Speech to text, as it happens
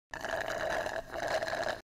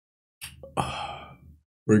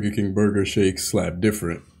Burger King burger shakes slap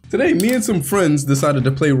different. Today, me and some friends decided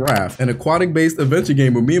to play Raft, an aquatic-based adventure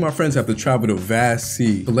game where me and my friends have to travel the vast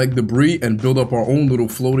sea, collect debris, and build up our own little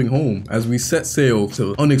floating home as we set sail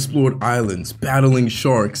to unexplored islands, battling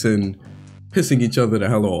sharks and pissing each other the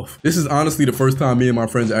hell off. This is honestly the first time me and my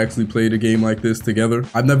friends actually played a game like this together.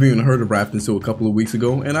 I've never even heard of Raft until a couple of weeks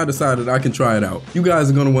ago, and I decided I can try it out. You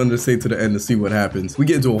guys are gonna want to stay to the end to see what happens. We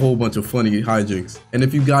get into a whole bunch of funny hijinks. And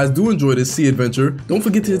if you guys do enjoy this sea adventure, don't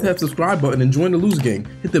forget to hit that subscribe button and join the Loser Gang.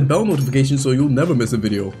 Hit the bell notification so you'll never miss a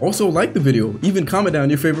video. Also like the video, even comment down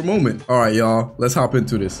your favorite moment. Alright y'all, let's hop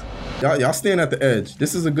into this. Y'all stand at the edge.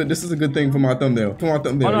 This is a good thing for my thumbnail. For my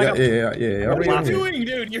thumbnail. Oh, no, Yeah. What are you doing,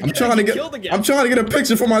 dude? You're I'm trying to get a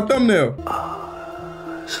picture for my thumbnail.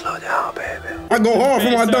 Slow down, baby. I go hard for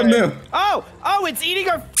my thumbnail. Oh, it's eating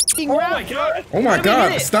our f***ing Raft. My God. Oh my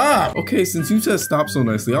God, stop. Okay, since you said stop so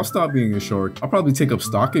nicely, I'll stop being a shark. I'll probably take up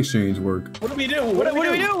stock exchange work. What do we do? What do we do?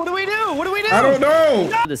 I don't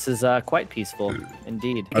know. This is quite peaceful,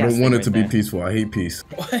 indeed. I don't want it to be peaceful. I hate peace.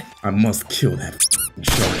 What? I must kill that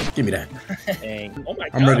shark. Give me that. Dang. Oh my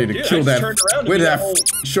God, I'm ready to dude, kill that. Where did that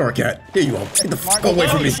shark at? Here you go. Get the fuck away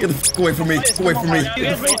from me. Get the fuck away from me. Get away from me.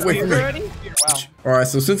 Get the fuck away from me. Wow. All right,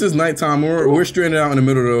 so since it's nighttime, we're stranded out in the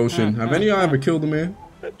middle of the ocean. Have any of y'all ever killed a man?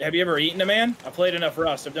 Have you ever eaten a man? I played enough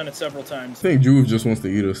Rust. I've done it several times. I think Juve just wants to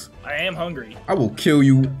eat us. I am hungry. I will kill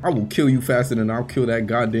you. I will kill you faster than I'll kill that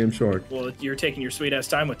goddamn shark. Well, you're taking your sweet ass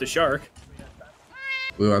time with the shark.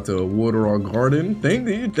 We're about to water our garden.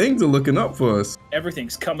 Things are looking up for us.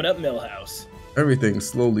 Everything's coming up, Millhouse. Everything's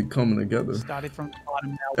slowly coming together. Started from the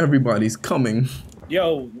bottom now. Everybody's coming.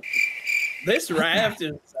 Yo, this raft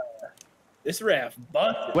is this raft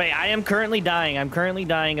busted. Wait, I am currently dying. I'm currently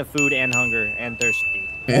dying of food and hunger and thirsty.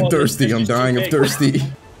 And thirsty. I'm dying of thirsty.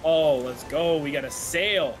 Oh, let's go. We got a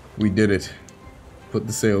sail. We did it. Put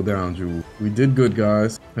the sail down, Jewel. We did good,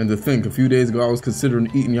 guys. And to think, a few days ago, I was considering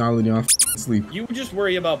eating y'all in y'all sleep. You just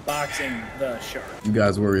worry about boxing the shark. You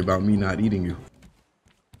guys worry about me not eating you.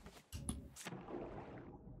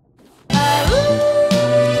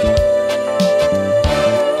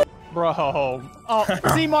 Bro. Oh,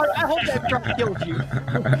 see, Mark, I hope that shark killed you.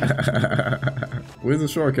 Where's the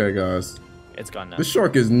shark at, guys? It's gone now. This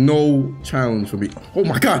shark is no challenge for me. Oh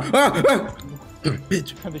my God!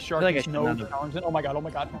 Bitch. The shark is no challenge. Oh my God, oh my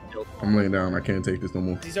God. I'm laying down. I can't take this no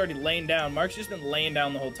more. He's already laying down. Mark's just been laying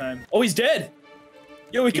down the whole time. Oh, he's dead.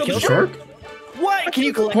 Yo, we killed the Shark? What? Can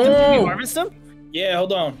you collect them? Can you harvest them? Yeah,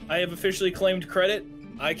 hold on. I have officially claimed credit.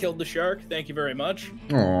 I killed the shark. Thank you very much.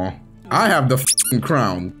 Aw. I have the f***ing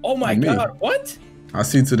crown. Oh my God, what? I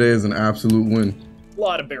see today as an absolute win. A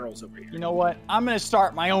lot of barrels over here. You know what? I'm gonna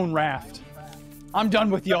start my own raft. I'm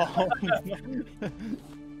done with y'all.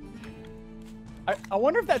 I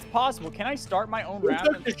wonder if that's possible. Can I start my own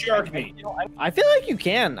raft? The shark meat. You know, I feel like you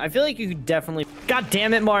can. I feel like you could definitely. God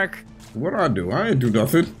damn it, Mark. What'd I do? I ain't do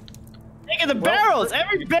nothing. Think of the barrels.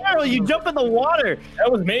 Every barrel you jump in the water.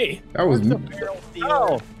 That was me. That was me.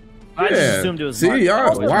 Oh. I just assumed it was See, Mark.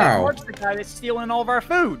 y'all, wow. Mark's the guy that's stealing all of our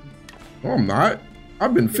food. No, I'm not.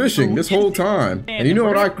 I've been fishing this whole time. And you know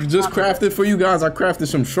what I just crafted for you guys? I crafted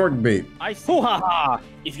some shark bait.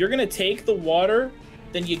 If you're gonna take the water,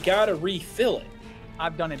 then you gotta refill it.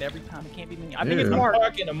 I've done it every time. It can't be me. I Yeah. think it's I'm Mark.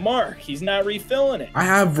 talking to Mark. He's not refilling it. I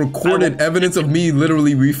have recorded evidence of me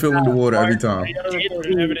literally refilling the water every time. I gotta record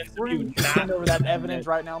evidence of We're you gonna send over that evidence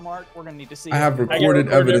right now, Mark. We're gonna need to see. I have it. recorded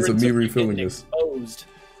evidence of me you refilling getting this. exposed.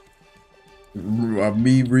 Of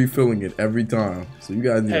me refilling it every time. So you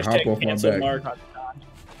guys need to hop Hashtag off my cancel back. Mark.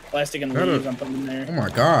 Plastic and Gotta- leaves. I'm putting in there. Oh my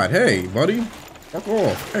God. Hey, buddy. Fuck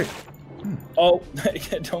off. Hey. Oh,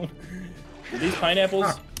 don't. These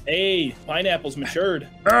pineapples. Hey, pineapples matured.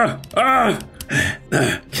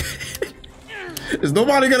 Is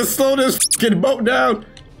nobody gonna slow this fucking boat down?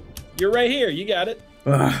 You're right here. You got it.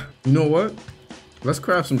 You know what? Let's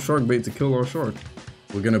craft some shark bait to kill our shark.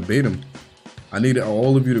 We're gonna bait him. I need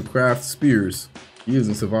all of you to craft spears. He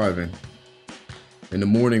isn't surviving. In the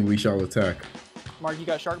morning, we shall attack. Mark, you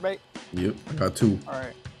got shark bait? Yep, I got 2. All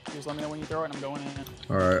right. Just let me know when you throw it. I'm going in.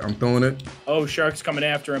 All right, I'm throwing it. Oh, shark's coming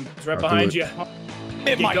after him. He's right I'll behind do you.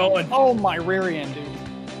 Hit Keep going. Oh, my rear end, dude.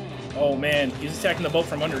 Oh man, he's attacking the boat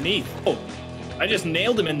from underneath. Oh, I just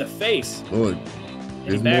nailed him in the face. Look, he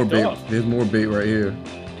there's more backed bait. off. There's more bait right here.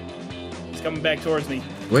 He's coming back towards me.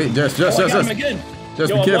 Wait, just I got him again. Just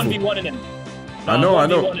Yo, be I'm careful. 1v1ing him. I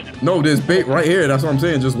know. No, there's bait right here. That's what I'm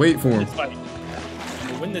saying. Just wait for him. This fight.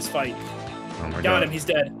 We'll win this fight. Oh my Got God. him. He's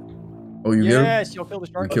dead. Oh, you get him? Yes, you'll kill the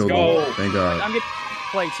We shark. killed go. him. Thank God. I'm getting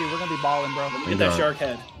play too. We're gonna be balling, bro. Get that shark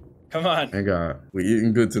head. Come on. Thank God. We're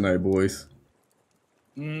eating good tonight, boys.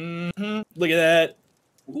 Look at that.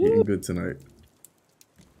 Eating good tonight.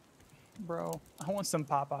 Bro, I want some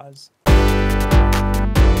Popeyes.